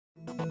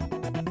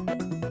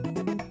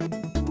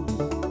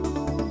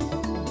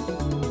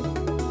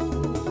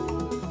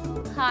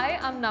Hi,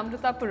 I'm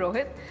Namrata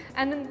Purohit,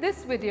 and in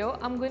this video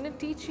I'm going to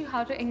teach you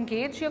how to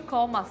engage your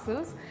core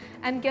muscles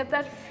and get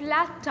that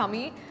flat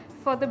tummy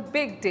for the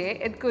big day.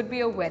 It could be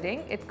a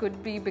wedding, it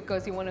could be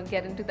because you want to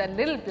get into that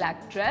little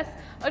black dress,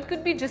 or it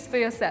could be just for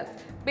yourself.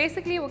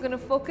 Basically, we're going to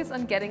focus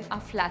on getting a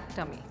flat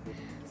tummy.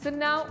 So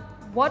now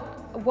what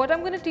I'm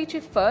going to teach you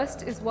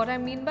first is what I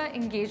mean by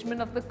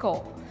engagement of the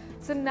core.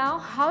 So now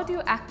how do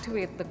you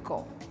activate the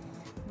core?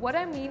 What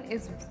I mean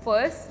is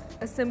first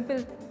a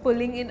simple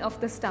pulling in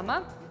of the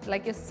stomach,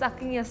 like you're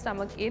sucking your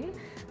stomach in.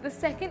 The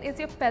second is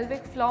your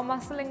pelvic floor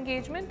muscle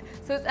engagement.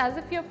 So it's as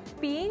if you're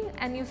peeing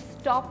and you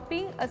stop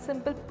peeing, a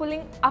simple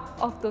pulling up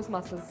of those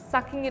muscles,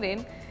 sucking it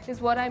in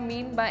is what I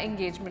mean by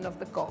engagement of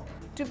the core.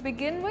 To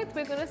begin with,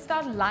 we're going to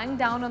start lying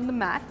down on the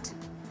mat.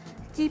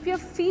 Keep your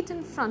feet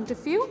in front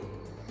of you,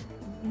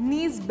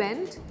 knees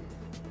bent.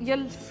 Your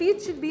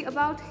feet should be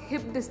about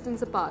hip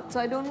distance apart. So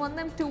I don't want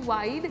them too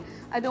wide,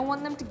 I don't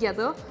want them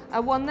together, I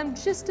want them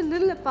just a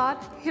little apart,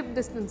 hip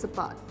distance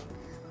apart.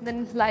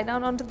 Then lie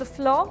down onto the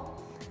floor.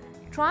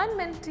 Try and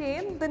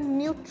maintain the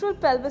neutral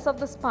pelvis of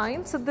the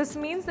spine. So this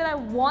means that I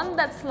want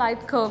that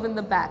slight curve in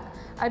the back.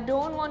 I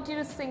don't want you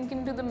to sink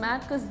into the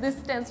mat because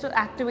this tends to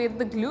activate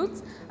the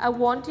glutes. I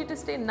want you to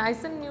stay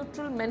nice and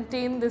neutral,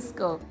 maintain this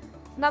curve.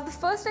 Now the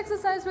first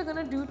exercise we're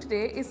going to do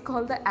today is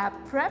called the ab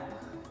prep.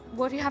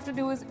 What you have to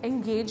do is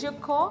engage your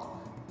core,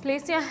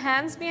 place your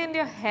hands behind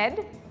your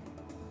head,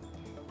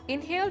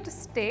 inhale to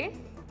stay,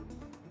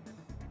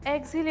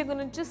 exhale, you're going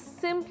to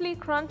just simply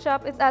crunch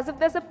up. It's as if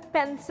there's a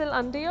pencil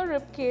under your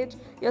rib cage,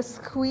 you're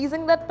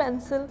squeezing that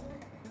pencil,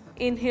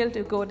 inhale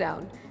to go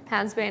down,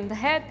 hands behind the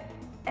head,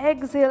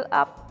 exhale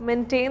up,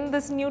 maintain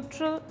this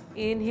neutral,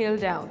 inhale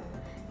down,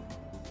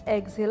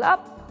 exhale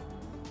up,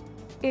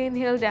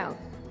 inhale down.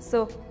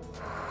 So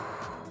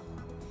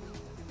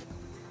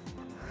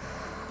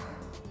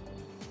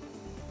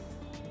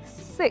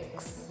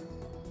 6,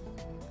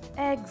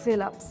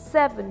 exhale up,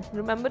 7,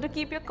 remember to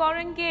keep your core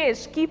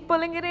engaged, keep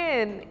pulling it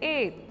in,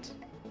 8,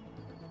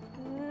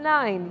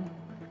 9,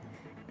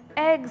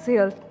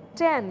 exhale,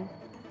 10,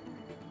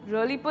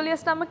 really pull your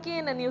stomach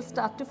in and you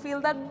start to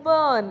feel that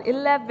burn,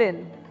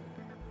 11,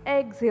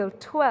 exhale,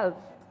 12,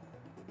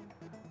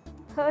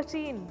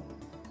 13,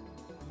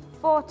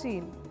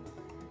 14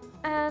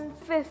 and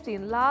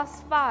 15,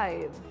 last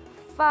 5,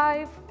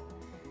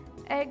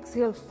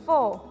 exhale,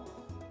 4,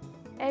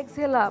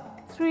 exhale up,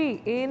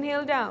 3,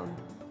 inhale down,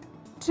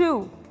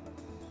 2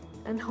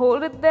 and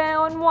hold it there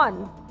on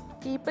 1,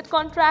 keep it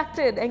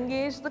contracted,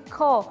 engage the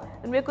core,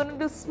 and we're going to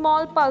do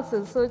small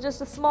pulses, so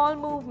just a small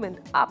movement,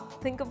 up,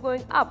 think of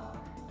going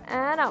up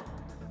and up,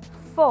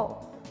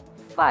 4,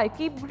 5,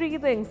 keep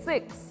breathing,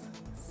 6,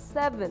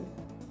 7,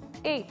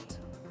 8,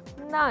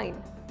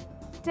 9,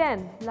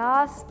 10,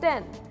 last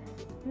 10,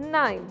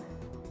 9,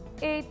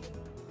 8,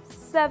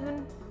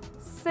 7,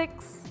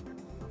 6,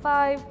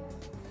 5,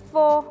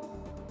 4,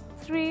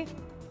 3,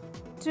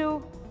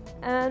 2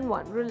 and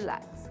 1.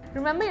 Relax.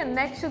 Remember, your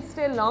neck should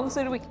stay long,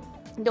 so we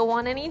don't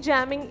want any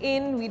jamming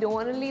in, we don't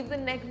want to leave the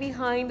neck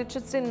behind, it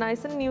should stay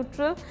nice and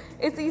neutral.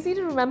 It's easy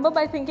to remember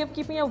by thinking of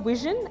keeping your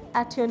vision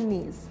at your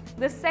knees.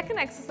 The second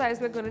exercise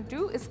we're going to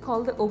do is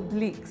called the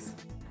obliques.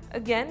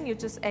 Again, you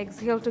just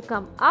exhale to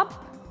come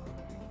up,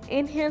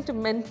 inhale to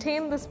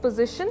maintain this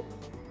position,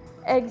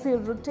 exhale,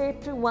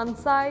 rotate to one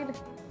side,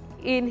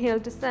 inhale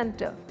to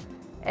center,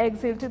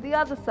 exhale to the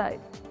other side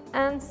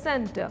and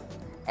center,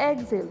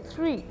 exhale,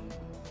 3,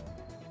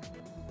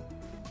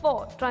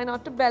 4, try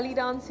not to belly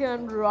dance here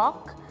and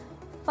rock,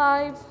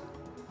 5,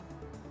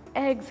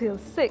 exhale,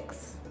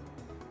 6,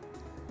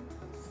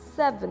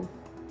 7,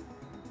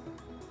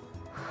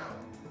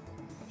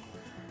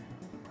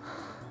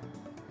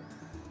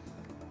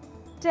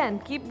 10,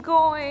 keep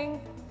going,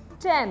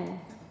 10,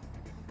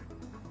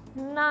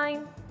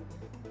 9,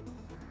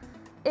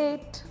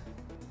 8,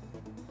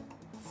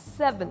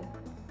 7,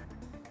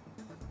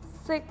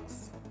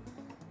 6,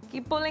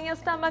 keep pulling your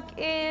stomach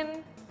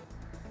in,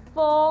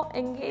 4,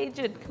 engage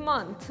it, come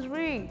on,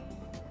 3,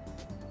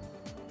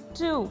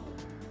 2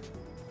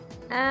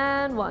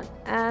 and 1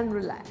 and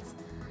relax.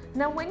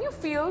 Now when you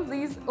feel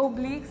these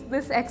obliques,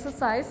 this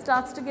exercise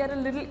starts to get a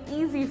little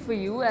easy for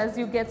you as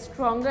you get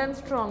stronger and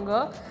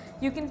stronger,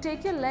 you can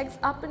take your legs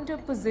up into a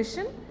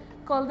position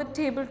called the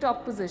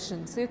tabletop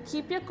position. So you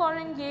keep your core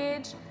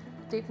engaged,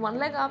 take one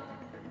leg up,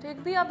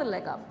 take the other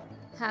leg up,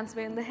 hands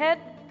behind the head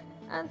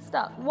and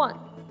start. 1,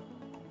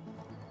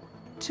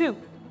 2,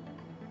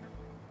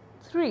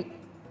 3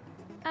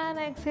 and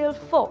exhale,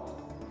 4.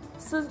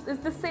 So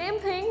it's the same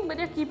thing, but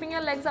you're keeping your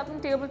legs up in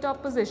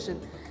tabletop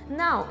position.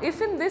 Now if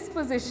in this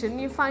position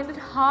you find it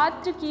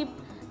hard to keep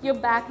your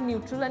back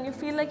neutral and you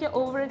feel like you're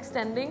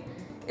overextending,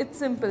 it's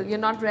simple, you're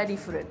not ready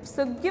for it.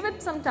 So give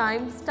it some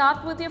time,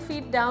 start with your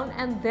feet down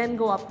and then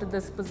go up to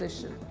this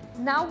position.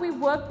 Now we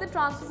work the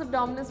transverse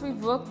abdominis, we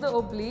work the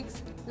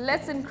obliques.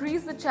 Let's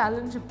increase the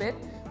challenge a bit.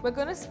 We're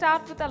going to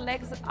start with our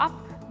legs up.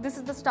 This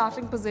is the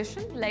starting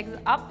position, legs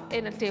up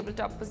in a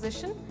tabletop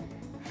position.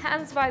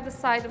 Hands by the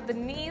side of the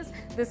knees.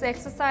 This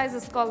exercise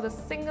is called the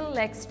single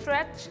leg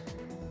stretch.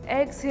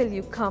 Exhale,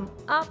 you come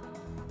up.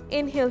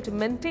 Inhale to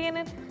maintain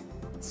it.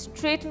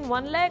 Straighten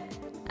one leg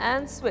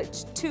and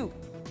switch. 2,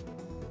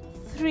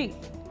 3,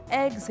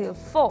 exhale,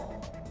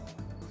 4,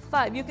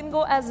 5. You can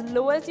go as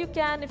low as you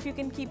can if you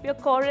can keep your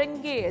core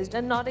engaged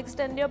and not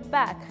extend your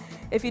back.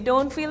 If you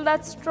don't feel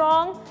that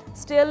strong,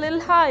 stay a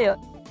little higher.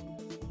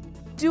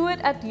 Do it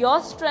at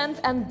your strength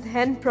and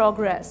then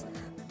progress.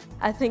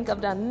 I think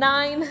I've done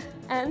 9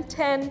 and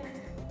 10,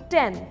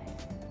 10,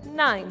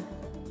 9,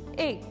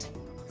 8,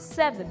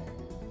 7,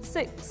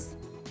 6,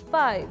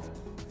 5,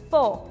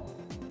 4,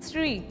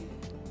 3,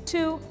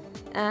 2,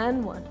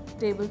 and 1.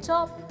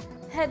 Tabletop,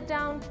 head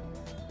down,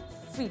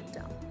 feet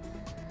down.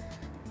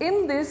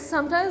 In this,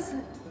 sometimes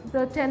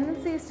the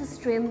tendency is to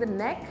strain the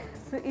neck.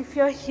 So if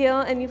you're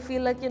here and you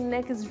feel like your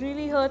neck is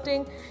really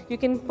hurting, you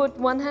can put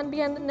one hand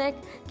behind the neck,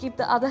 keep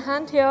the other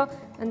hand here,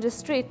 and just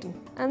straighten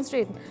and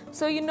straighten.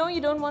 So you know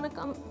you don't want to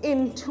come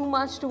in too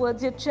much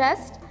towards your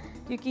chest.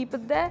 You keep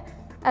it there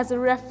as a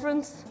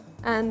reference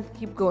and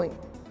keep going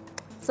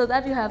so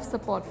that you have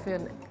support for your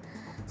neck.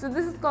 So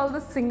this is called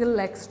the single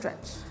leg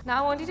stretch.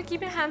 Now I want you to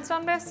keep your hands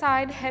down by your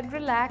side, head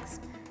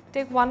relaxed.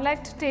 Take one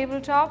leg to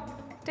tabletop.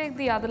 Take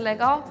the other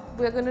leg up.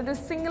 We're going to do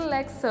single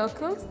leg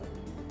circles.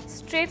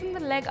 Straighten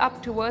the leg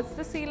up towards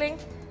the ceiling.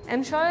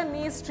 Ensure your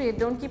knee is straight.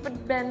 Don't keep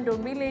it bent.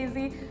 Don't be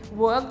lazy.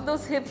 Work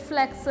those hip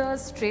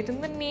flexors. Straighten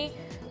the knee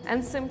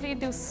and simply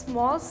do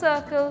small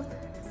circles.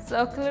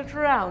 Circle it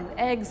around.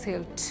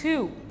 Exhale.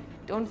 2.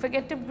 Don't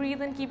forget to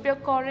breathe and keep your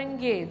core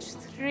engaged.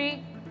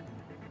 3,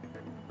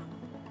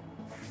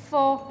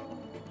 4,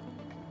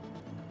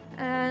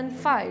 and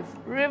 5.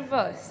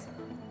 Reverse.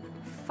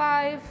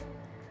 5,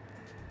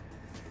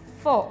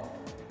 4,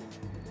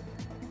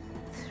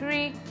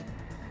 3,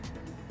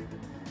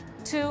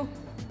 2,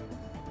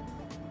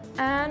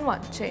 and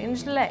 1.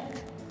 Change leg.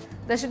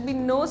 There should be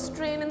no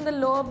strain in the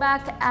lower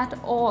back at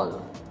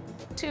all.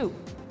 2,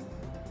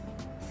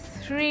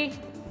 3,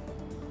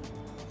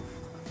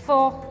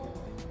 4,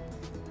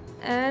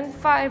 and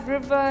 5.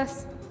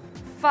 Reverse.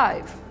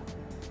 5,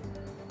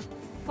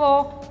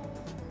 4,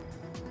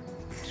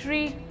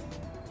 3,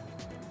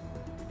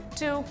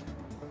 2,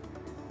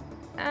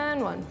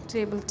 and 1.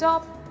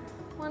 Tabletop.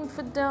 One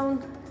foot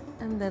down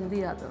and then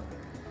the other.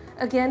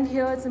 Again,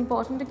 here it's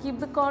important to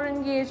keep the core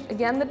engaged.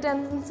 Again, the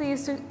tendency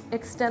is to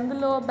extend the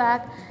lower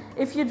back.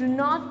 If you do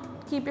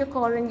not keep your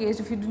core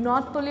engaged, if you do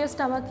not pull your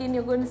stomach in,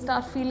 you're going to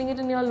start feeling it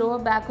in your lower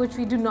back, which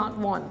we do not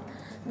want.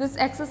 This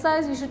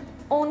exercise you should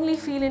only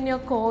feel in your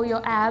core,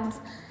 your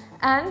abs,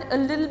 and a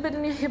little bit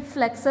in your hip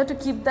flexor to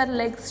keep that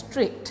leg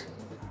straight.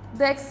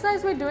 The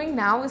exercise we're doing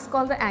now is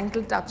called the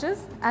ankle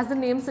touches. As the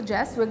name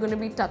suggests, we're going to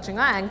be touching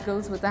our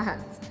ankles with our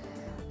hands.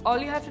 All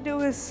you have to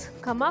do is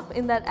come up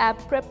in that ab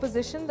prep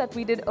position that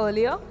we did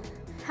earlier.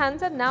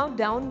 Hands are now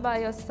down by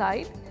your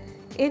side.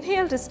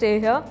 Inhale to stay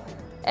here.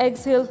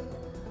 Exhale,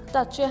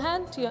 touch your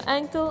hand to your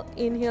ankle.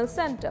 Inhale,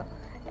 center.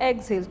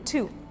 Exhale,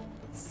 2,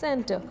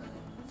 center,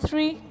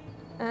 3,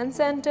 and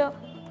center,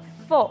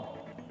 4,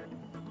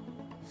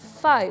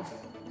 5.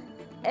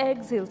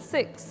 Exhale,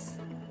 6,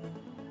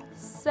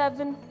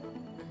 7,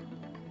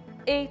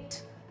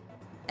 8.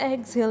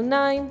 Exhale,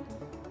 9.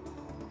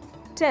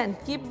 10.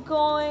 Keep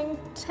going.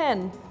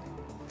 10.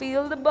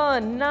 Feel the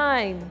burn.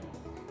 9.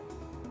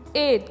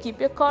 8. Keep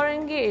your core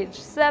engaged.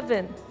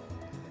 7.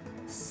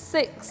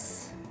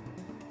 6.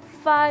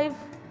 5.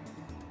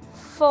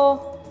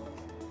 4.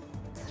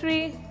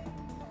 3.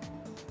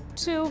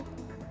 2.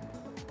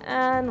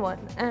 And 1.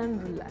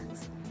 And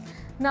relax.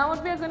 Now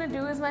what we are going to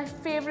do is my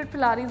favorite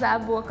Pilates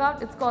ab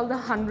workout. It's called the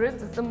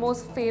 100s. It's the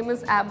most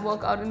famous ab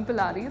workout in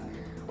Pilates.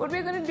 What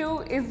we're going to do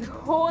is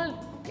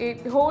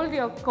hold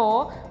your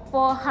core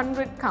for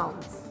 100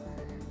 counts.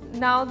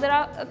 Now there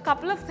are a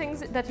couple of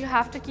things that you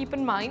have to keep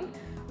in mind.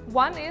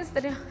 One is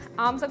that your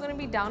arms are going to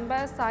be down by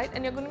your side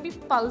and you're going to be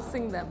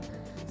pulsing them.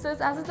 So it's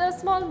as if there are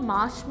small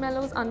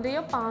marshmallows under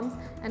your palms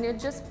and you're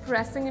just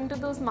pressing into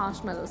those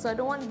marshmallows. So I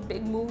don't want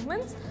big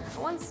movements,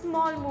 I want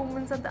small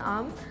movements at the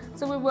arms.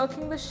 So we're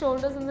working the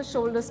shoulders and the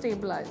shoulder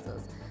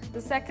stabilizers.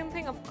 The second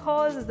thing, of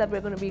course, is that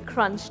we're going to be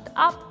crunched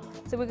up.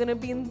 So we're going to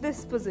be in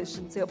this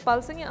position. So you're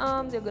pulsing your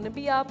arms, you're going to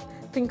be up.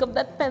 Think of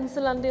that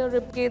pencil under your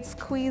ribcage,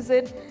 squeeze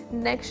it.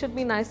 Neck should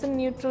be nice and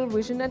neutral,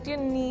 vision at your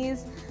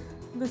knees.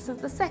 This is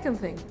the second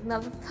thing. Now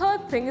the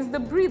third thing is the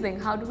breathing.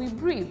 How do we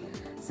breathe?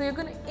 So you're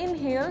going to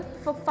inhale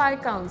for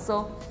 5 counts.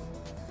 So,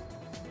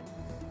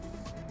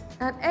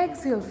 and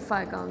exhale for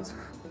 5 counts.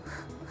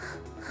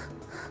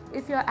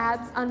 If your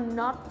abs are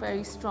not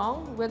very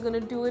strong, we're going to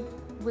do it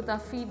with our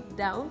feet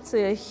down. So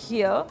you're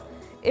here.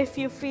 If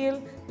you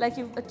feel like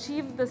you've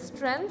achieved the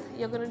strength,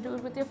 you're going to do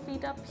it with your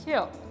feet up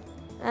here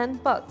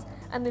and pulse.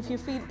 And if you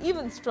feel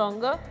even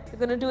stronger, you're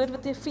going to do it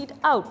with your feet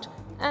out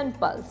and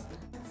pulse.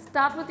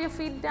 Start with your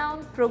feet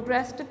down,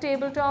 progress to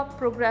tabletop,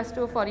 progress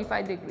to a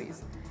 45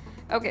 degrees.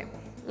 Okay,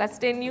 let's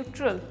stay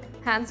neutral.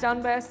 Hands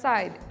down by your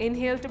side.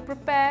 Inhale to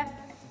prepare.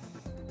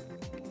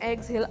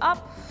 Exhale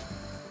up.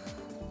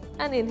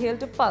 And inhale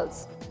to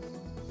pulse.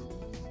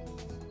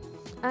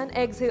 And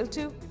exhale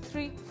 2,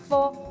 3,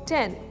 4,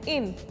 10,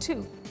 in,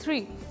 2,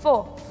 3,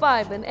 4,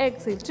 5, and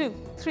exhale, 2,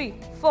 3,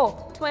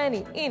 4,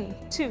 20, in,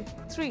 2,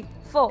 3,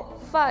 4,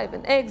 5,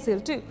 and exhale,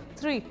 2,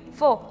 3,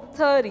 4,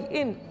 30,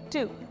 in,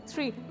 2,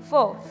 3,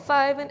 4,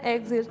 5, and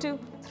exhale, 2,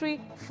 3,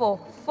 4,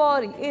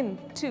 40, in,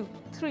 2,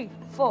 3,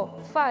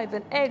 4, 5,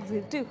 and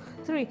exhale, 2,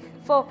 3,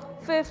 4,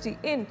 50,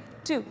 in,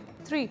 2,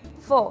 3,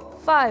 4,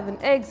 5,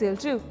 and exhale,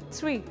 2,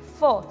 3,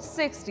 4,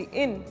 60,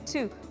 in,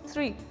 2,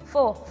 3,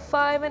 4,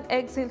 5, and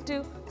exhale,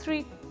 2,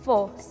 3,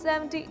 4,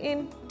 70,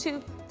 in,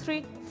 2,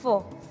 3,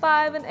 4,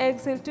 5, and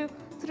exhale, 2,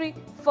 3,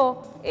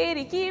 4,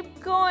 80, keep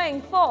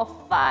going,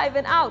 4, 5,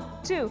 and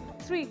out, 2,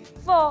 3,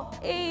 4,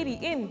 80,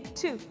 in,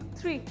 2,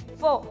 3,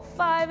 4,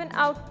 5, and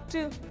out,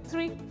 2,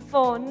 3,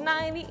 4,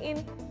 90,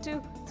 in,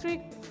 2,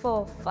 3,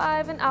 4,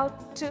 5, and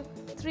out, 2,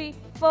 3,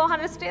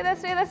 400, stay there,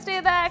 stay there, stay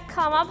there,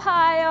 come up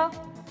higher,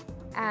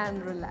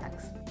 and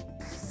relax.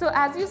 So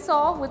as you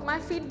saw, with my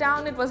feet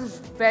down, it was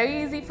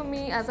very easy for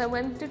me. As I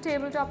went to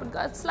tabletop, it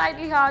got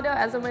slightly harder.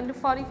 As I went to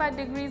 45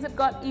 degrees, it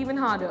got even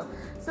harder.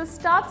 So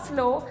start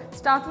slow,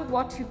 start with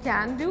what you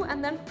can do,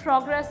 and then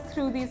progress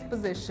through these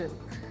positions.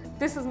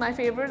 This is my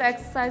favorite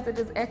exercise. It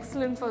is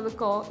excellent for the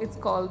core. It's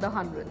called the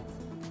hundreds.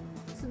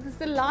 So this is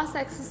the last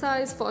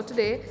exercise for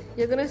today.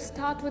 You're going to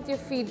start with your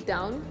feet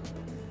down.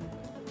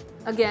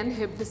 Again,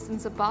 hip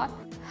distance apart.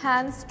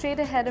 Hands straight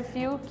ahead of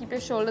you, keep your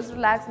shoulders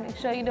relaxed, make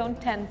sure you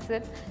don't tense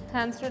it.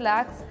 Hands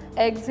relaxed.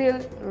 Exhale,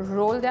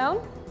 roll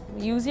down.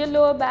 Use your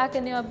lower back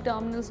and your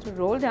abdominals to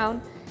roll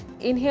down.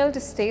 Inhale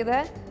to stay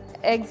there.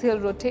 Exhale,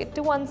 rotate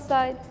to one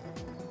side.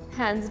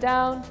 Hands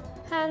down,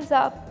 hands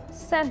up,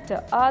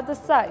 center, other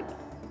side.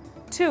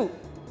 2.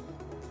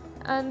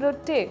 And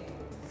rotate.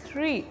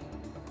 3.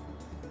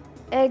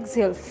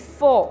 Exhale,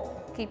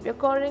 4. Keep your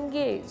core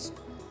engaged.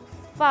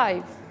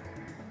 5.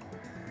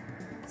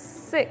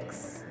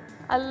 6.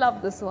 I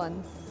love this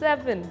one.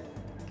 7.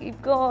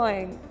 Keep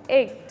going.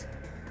 8.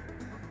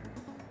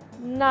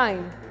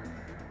 9.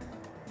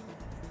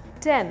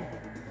 10.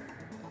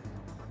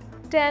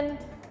 10.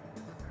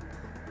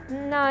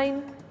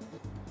 9.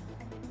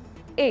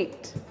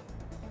 8.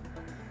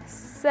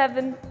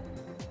 7.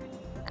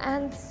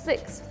 And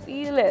 6.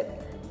 Feel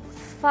it.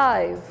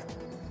 5.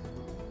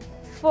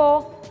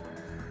 4.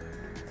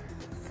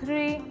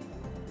 3.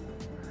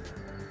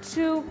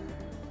 2.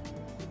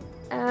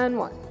 And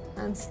 1.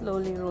 And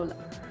slowly roll up.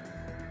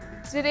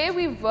 Today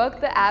we've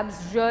worked the abs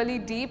really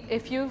deep.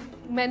 If you've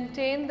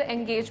maintained the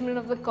engagement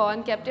of the core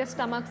and kept your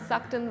stomach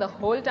sucked in the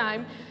whole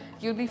time,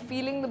 you'll be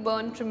feeling the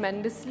burn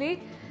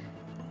tremendously.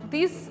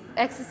 These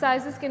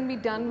exercises can be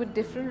done with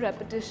different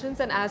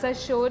repetitions, and as I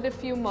showed a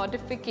few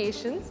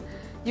modifications,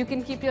 you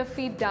can keep your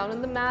feet down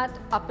on the mat,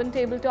 up on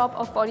tabletop,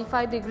 or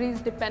 45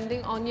 degrees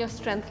depending on your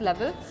strength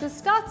level. So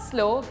start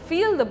slow,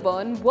 feel the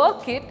burn,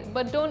 work it,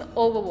 but don't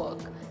overwork.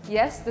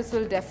 Yes, this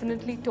will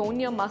definitely tone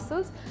your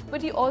muscles,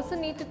 but you also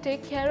need to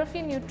take care of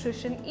your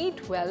nutrition,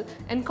 eat well,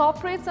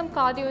 incorporate some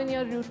cardio in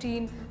your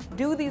routine,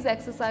 do these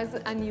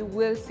exercises, and you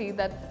will see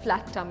that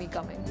flat tummy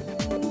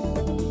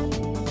coming.